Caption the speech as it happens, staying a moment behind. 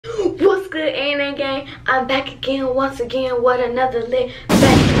gang. I'm back again, once again, with another lit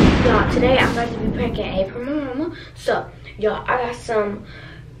back. Y'all, today I'm about to be pranking April, my mama. So, y'all, I got some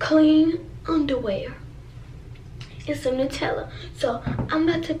clean underwear and some Nutella. So, I'm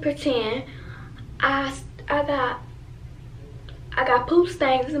about to pretend I got poop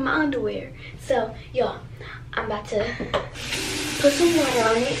stains in my underwear. So, y'all, I'm about to put some water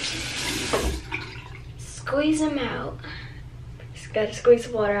on it, squeeze them out. Just gotta squeeze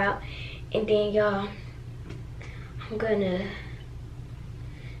the water out, and then y'all,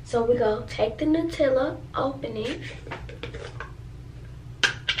 so we go take the Nutella, open it,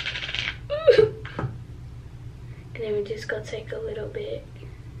 and then we just go take a little bit.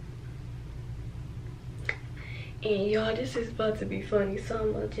 And y'all, this is about to be funny, so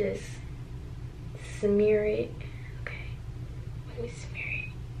I'm gonna just smear it. Okay, let me smear it.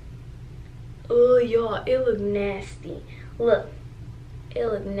 Oh, y'all, it look nasty. Look, it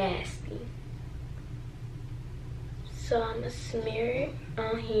look nasty. So I'm gonna smear it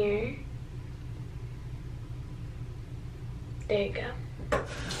on here. There you go.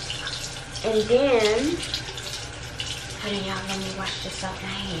 And then, hold on, y'all, let me wash this off my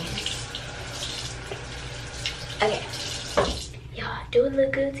hands. Okay, y'all, do it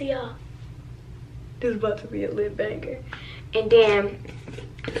look good to y'all? This is about to be a lit banger. And then,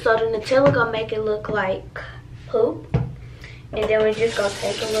 so the Nutella gonna make it look like poop. And then we're just gonna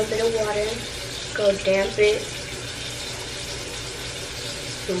take a little bit of water, go damp it,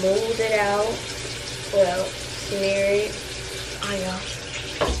 smooth it out, well, smear it. Oh, y'all.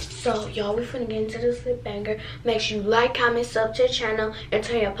 So, y'all, we're finna get into this lit banger. Make sure you like, comment, sub to the channel, and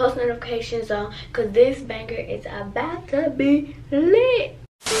turn your post notifications on, because this banger is about to be lit.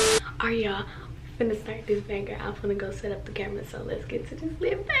 Alright, y'all, finna start this banger. I'm finna go set up the camera, so let's get to this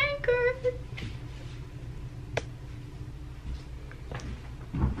lit banger.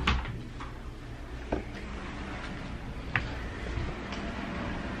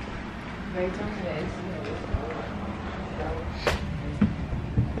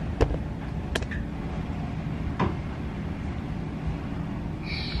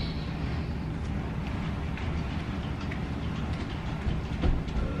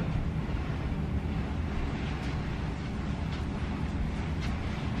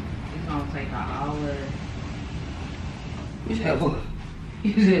 Take an hour. You said what?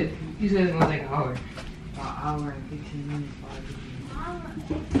 You said it's gonna take an hour. An hour and 15 minutes.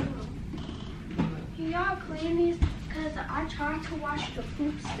 Can y'all clean these? Because I tried to wash the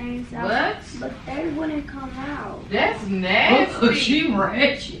poop stains out. What? But they wouldn't come out. That's nasty. She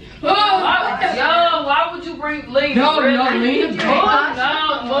ratchet. Yo, why would you bring Lena? No, Lena.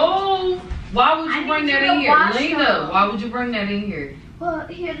 No, move. Why would you bring that in here? Lena, why would you bring that in here? Well,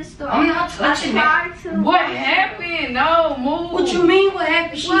 here's the story. I'm not touching it. What happened? No, move. What you mean? What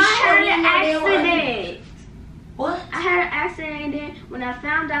happened? Well, I had an accident. What? I had an accident, and then when I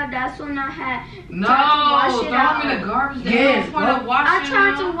found out, that's when I had No, tried to wash it throw out. them in the garbage. Yes, I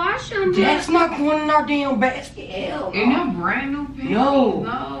tried to wash them. That's not going in our damn basket. Hell In no. them brand new panties? No.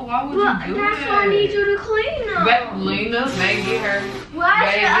 No, why would Well, you do that's that? why I need you to clean them. Lena, make get her.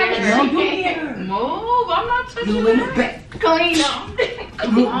 Why should I No, just you here. Move, I'm not touching Lena, that. back. clean them?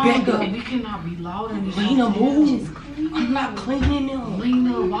 Come on, back No, up. we cannot be loud in this. Lena, move. I'm not cleaning them.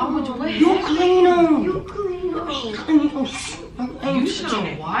 Lena, why would you wait? You clean them. You clean them. I ain't cleaning them. I ain't You should touching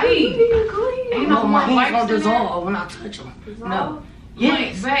have it. wiped. You clean Ain't them. no No, my more hands wipes gonna in there. dissolve when I touch them. No. Yes.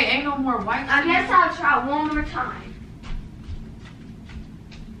 Yes. Babe, ain't no more wipes. I guess I'll try one more time.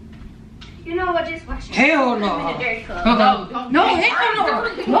 You know what? Just wash it. Hell no. I'm in the dirty club. No, don't. No, hell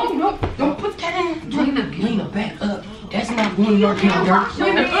no. No, don't put that in. Lena, back up. That's not going in our damn dirt.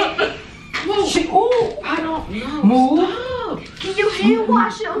 Lena, move. Shit, ooh. I don't know. Move. Stop. Can you hand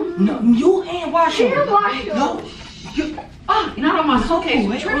wash them? No, you hand wash them. Hand wash them. No. You, Not on my suitcase.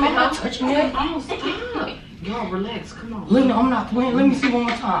 wait, Tripping, I'm not huh? touching that. Oh, stop. Y'all relax. Come on. Lena, I'm not playing. Let me see one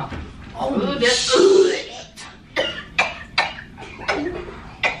more time. Oh, Good, that's good.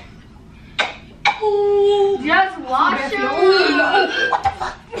 Just wash them.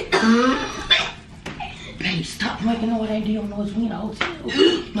 Babe, stop making all that damn noise. We in a hotel.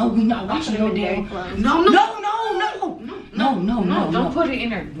 No, we not watching no damn. No. No. Don't put it in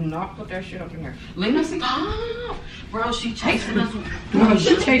there. Do not put that shit up in there. Lena, stop. Bro, she chasing us. No,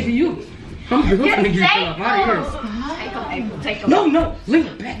 she chasing you. I'm gonna get you out of here. Take them. No,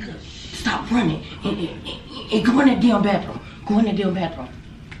 Lena, back up. Stop running and go in that damn bathroom. Go in that damn bathroom.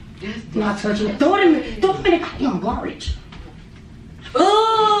 Not touching it. Throw them in the damn garbage.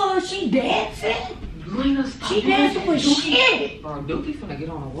 Oh, she dancing. Lena, stop. She dancing with shit. Bro, Dookie finna get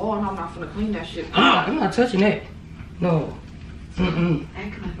on the wall and I'm not finna clean that shit. I'm not touching that. No. Acting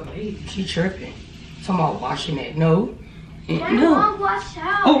like a wait. She tripping. Talking about washing that. No. That No. won't wash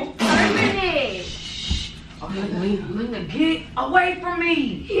out. Oh. Permanent. Okay, Lena, get away from me.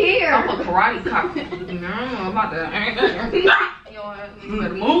 Here. I'm a karate cop. No, I'm about to. You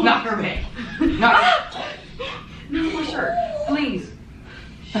better move. Knock her back. Knock. No, my shirt, please.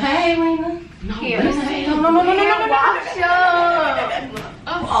 Hey, Lena. No, Here. listen. No. Here, wash up.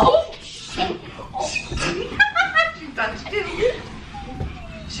 Oh. She touched you.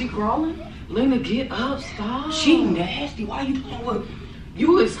 She crawling. Lena, get up. Stop. She nasty. Why you playing with?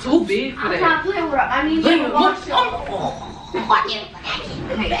 You is too big for I'm that. not playing with her. I need you Lena, to wash look. up. Why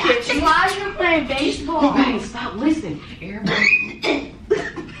are you playing baseball? Hey, stop. Listen. Everybody.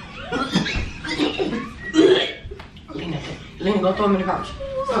 Lena, go throw him in the garbage.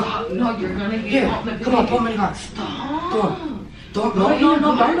 Stop. No, you're gonna get Here, on the bed. come on, throw him in the garbage. Stop. Don't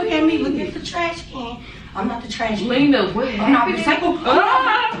look at me. Look at the trash can. I'm not the trash can. Lena, what I'm not happened?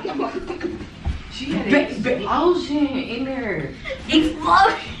 recycled. She had an explosion in there.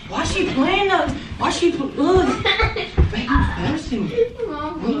 Explosion. Why she playing that? Why she put baby embarrassing me?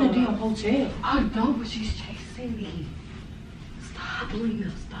 We in a damn hotel. I know, but she's chasing me. Stop,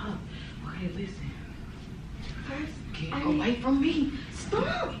 Lena, stop. Okay, listen. First, get away from me.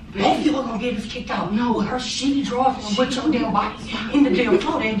 Stop. Both of y'all gonna get us kicked out. No, with her shitty drawers and with your damn body in the damn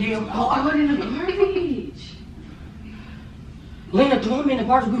floor, that damn Throw it in the garbage. Lena, throw him in the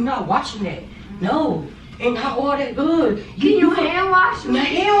garbage. We're not watching that. No, ain't not all that good. Can you hand wash No, me?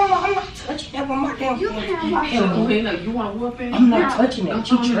 hell no, I'm not touching that with my damn You hands. hand wash Hell no. Lena, you want a whooping? I'm not touching that. Don't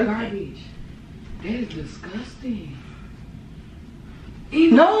She throw it in the tripping. garbage. That is disgusting.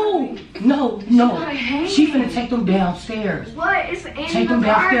 No. gotta hang. She finna take them downstairs. What? It's in Take the them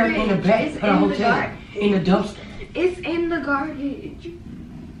garbage. downstairs in the back It's of the in the hotel. garbage. In the dumpster. It's in the garbage.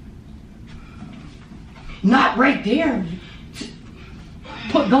 Not right there.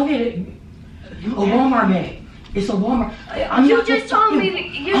 Go get it. A Walmart bag. It's a Walmart. I'm You not just the told me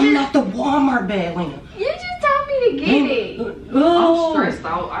fucking- to- I'm not the Walmart bag, Lena. You just told me to get it. I'm Oh. stressed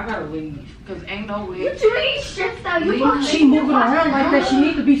out. I gotta leave. Cause ain't no way. What you mean stressed out? You Lena, walking She moving around like that. She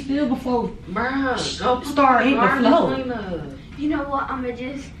need to be still before. Bruh, go put Start the hitting the garbage, floor. Lena. You know what? I'ma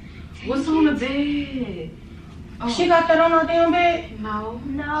just. What's on the bed? Oh, She got that on her damn bed. no. I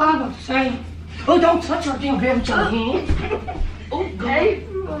No. was about to say. Oh, don't touch her damn bed with your hand. Oh, go.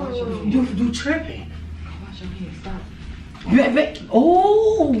 April. You tripping. Wash your hands. Stop.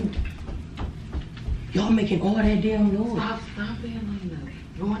 Oh. Y'all making all that damn noise. Stop it, Lena.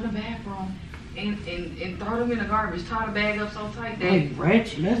 Go in the bathroom and throw them in the garbage. Tie the bag up so tight that. Hey,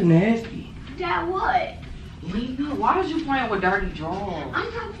 Ratchet, that's nasty. That what? Lena, why is you playing with dirty drawers?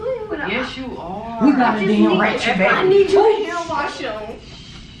 I'm not playing with them. Yes, you are. We got a just damn need- ratchet I bag. need you to hand wash them.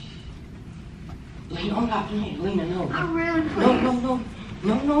 Lena, I'm not playing. Lena, no. I'm really No. playing. No.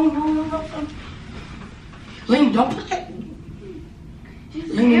 Lena, don't put that. Just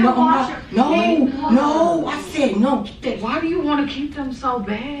Lena, hand no, I'm wash not. them. No. I said no. Get that. Why do you want to keep them so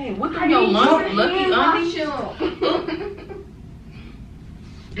bad? What I them your need you lucky to hand wash undies? them.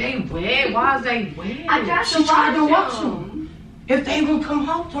 They wet. Why is they wet? I got She tried to wash wash them. If they won't come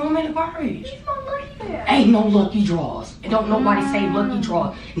out, throw them in the garbage. He's my lucky bear. Ain't no lucky draws. And don't nobody say lucky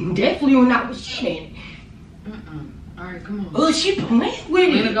draw. Definitely not with shit in it. All right, come on. Oh, she playing with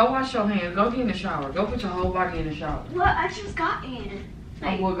Lena, it. go wash your hands. Go get in the shower. Go put your whole body in the shower. What? I just got in.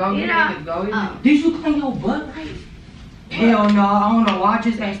 Oh, well, go You get know- in it. Go in Oh. Did you clean your butt right? Hell no, I don't know. I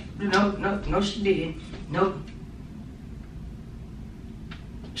just asked. No, she didn't. Nope.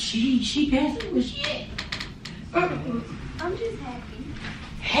 She dancing with shit. I'm just happy.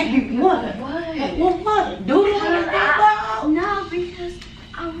 Happy what? What? Do you understand? No, because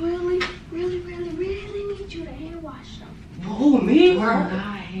I really need you to hand wash them. Who, me? We're Her?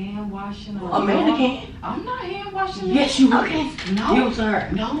 not hand washing them. Amanda can. I'm not hand washing them. Yes, you Okay. will. No. Give it to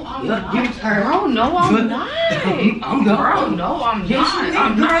her. No, I'm Yeah, not. give it to her. Bro, no, I'm Good. not. I'm Bro, going. no, I'm Yes, not. you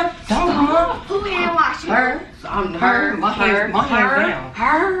I'm will, not. girl. Don't come. Who hand wash them? Her. I'm Her. My hands down.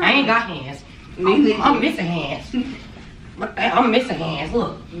 Her. I ain't got hands. I'm missing hands. I'm missing hands.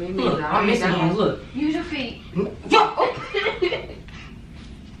 Look. Me Look. neither. I'm missing hands. Look. Use your feet.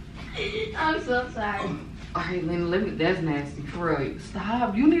 I'm so sorry. All right, Lena, let me. That's nasty for real.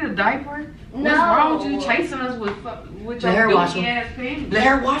 Stop. You need a diaper. What's No. wrong with you chasing us with Let her your wash dookie them. ass panties? Let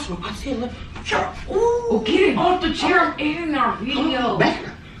her wash them. I said, look. Sure. Ooh. Oh, get it off the chair in our Come video. on, back.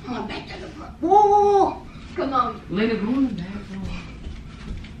 Come on, back to the front. Whoa. Come on. Lena, go in the bathroom.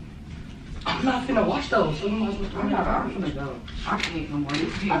 I'm not finna wash those. So you might as well throw I'm them in the not. I'm garbage. gonna go. I can't no more.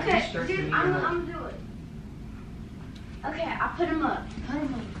 This kid Okay, is stressing dude, me I'm out. gonna do it. Okay, I put him up. Put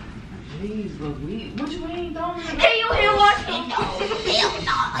him up. Please, but what you ain't throwing? Can you hear what?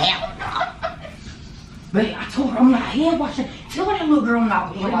 Hell no. But I told her I'm not hand washing. Tell that little girl I'm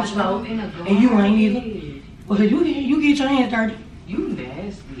not hand washing. And you ain't either. Well, you get your hands dirty. You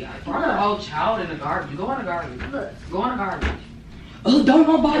nasty. I throw the whole child in the garbage. Go in the garbage. Look. Go in the garbage. Oh, don't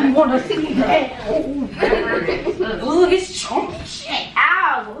nobody want to see that. Oh, it's chunky shit.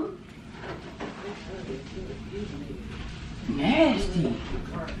 Ow. Nasty.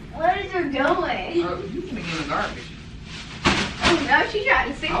 What is you doing? You can get in the garbage. No, she tried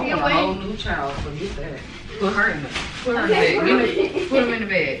to sink I me want a away. whole new child. Forget that. Put her in the. Put her in the Okay, bed. Put him in the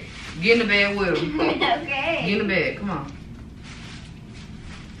bed. Get in the bed with him. Get Okay. in the bed. Come on.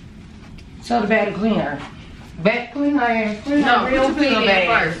 Tell the bag to clean her. Bag clean her ass. Clean No, her put real your feet in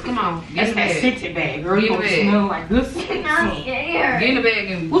bag. first. Come on. Get That's in the that bed. scented bag, girl. You Get in gonna the bed. smell like good I'm scent. scared. Get in the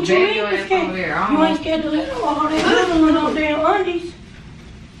bag and What you bag mean your you ass scared? over there. You ain't scared to let her all that good on those damn undies.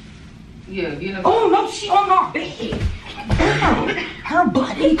 Yeah, get in the bed. Oh no, she on our bed. Damn, her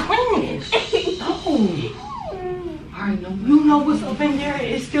body clean. Oh, I already know. you know what's up in there?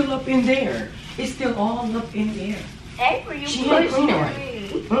 It's still up in there. It's still all up in there. April, you She ain't pushed clean me. right.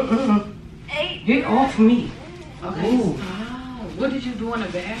 April. Get off me. Okay, Ooh. stop. What did you do in the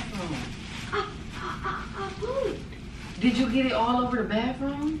bathroom? I pooped. Did you get it all over the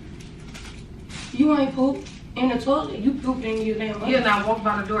bathroom? You ain't poop in the toilet. You pooped in your damn Yeah, now walk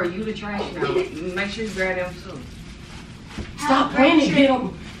by the door. You the trash now. Make sure you grab them too. Stop playing and get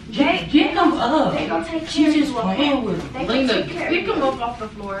them. Get them up. They gonna take care She's of just you, okay? playing with them. They gonna Lena, take care pick of them you. up off the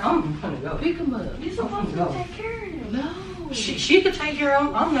floor. I'm gonna go. Pick them up. You're supposed to Go. take care of them. No. She could take care of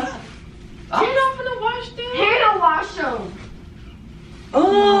them. I'm not. You're not gonna wash them. Here to wash them.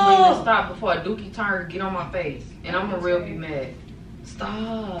 Oh. Oh. Stop before a dookie turn get on my face. And I'm gonna real be mad.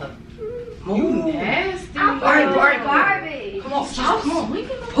 Stop. You Move. nasty. I'm Alright, throwing alright, garbage. Come on, Stop come on. swinging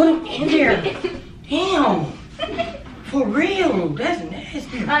them. Put them in there. Damn. For real. That's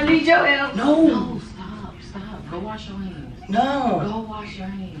nasty. I need your help. No. No, stop. Go wash your hands. No. Go wash your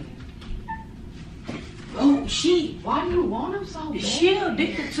hands. Oh, she. Why do you want them so bad? She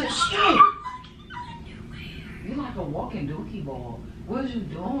addicted to shit. You're like a walking dookie ball. What is you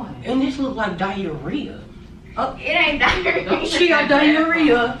doing? And this look like diarrhea. It ain't diarrhea. She got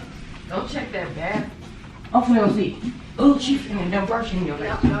diarrhea. Don't check that bath. I'm finna see. Oh, she finna them brushing in your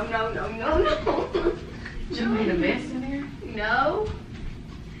No, face. no. You made a mess in there? No.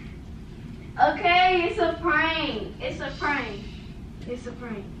 Okay, it's a prank. It's a prank.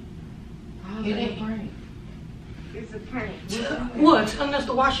 How's It that ain't. prank? It's a prank. What? Telling us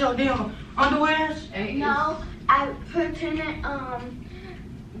to wash your damn underwears? Ain't No, I pretended,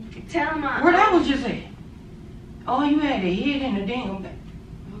 tell my. Where that was just at? Oh, you had it hid in the damn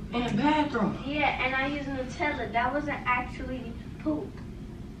in the bathroom. Yeah, and I used Nutella. That wasn't actually poop.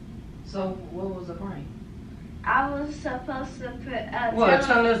 So what was the prank? I was supposed to put, What?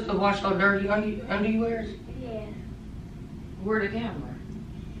 tell Telling us to wash your dirty underwears? yeah, Where the camera?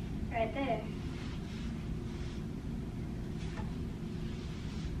 right there.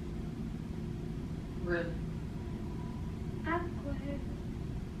 Really? Awkward.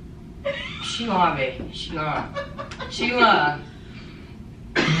 She lied, baby. She lied. She lied.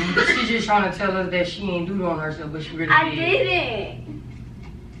 She just trying to tell us that she ain't do it on herself, but she really I did. didn't.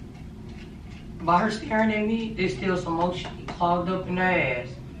 By her staring at me, there's still some motion clogged up in her ass.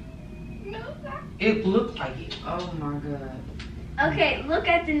 No. It looked like it. Oh my god. Okay, look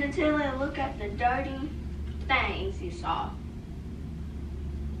at the Nutella and look at the dirty things you saw.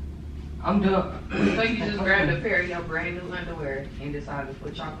 I'm done. So you just grabbed a pair of your brand new underwear and decided to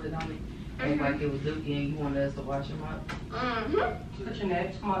put chocolate on it? Act like it was dookie and you wanted us to wash them up? Mm-hmm. Touching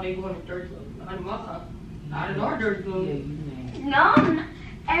that, somebody they going to dirty clothes. Not in my house. Not in our dirty Yeah, clothes. you nasty. No, I'm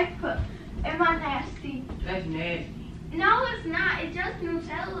not. Am I nasty? That's nasty. No, it's not. It's just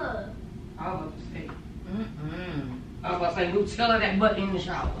Nutella. I was about to say. Mm-mm. I was about to say, Nutella that butt in the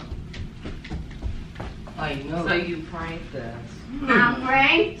shower. Like, no. So you pranked us. I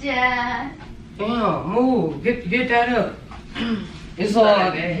pranked ya. Damn, move. Get that up. It's all. I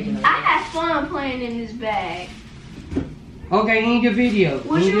had fun playing in this bag. Okay, in your video.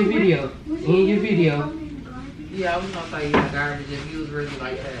 Was In you your re- video. Was In your video. Yeah, I was gonna say you in the garbage if you was really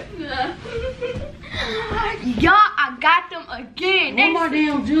like that. Y'all, I got them again. Where my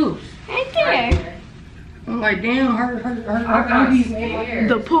damn juice? Right there. I'm like, damn, her got boobies scared.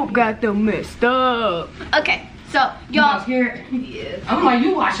 The poop got them messed up. Okay, so You got y'all, scared? Yes. I'm like,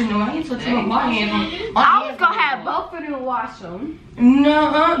 you washing them. I ain't touching them. My hands. I was gonna have both of them wash them.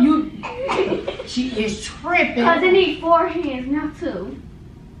 No, you. She is tripping. Cause it need 4 hands, not 2.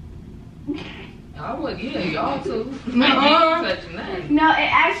 I would, yeah, y'all too. No. I ain't touching that. No, it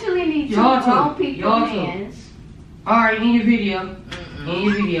actually needs two Y'all grown too. people Y'all too. hands. Alright, in your video. In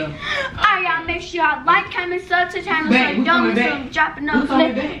your video. Alright, y'all, make sure y'all like, comment, sub to the channel. Back, So we don't coming miss back. them dropping We up.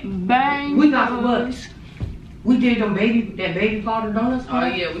 coming back. Bang. We got what? We did them baby powder donuts. Oh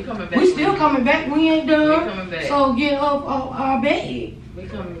yeah, we coming back. We still coming back. We ain't done. We coming back. So get up our bed. We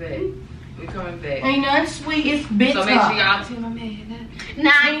coming back. We coming back. Ain't nothing sweet. It's bitter. So make sure y'all team my man.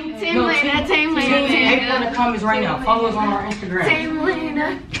 Team Lena. Team April in the comments right now. Follow us on our Instagram. Team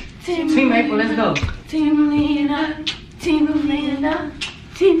Lena. Team April, let's go. Team Lena. Team Lena.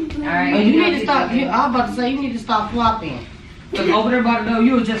 Team Lena. Alright. And you need to stop. I was about to say you need to stop flopping. Cause over there by the door,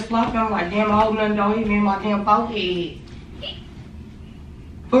 you was just flopping. I'm like, damn, I hope nothing don't hit me in my damn forehead.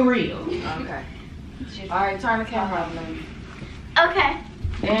 For real. Okay. Alright, turn the camera off, man. Okay.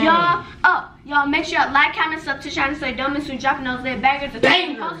 Dang. Y'all make sure y'all like, comment, sub to the channel so you don't miss when dropping those little bangers.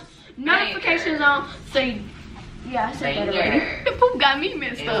 Bangers. Notifications on so you. Yeah, I said that already. Banger. The poop got me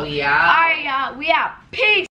messed And up. we out. Alright, y'all. We out. Peace.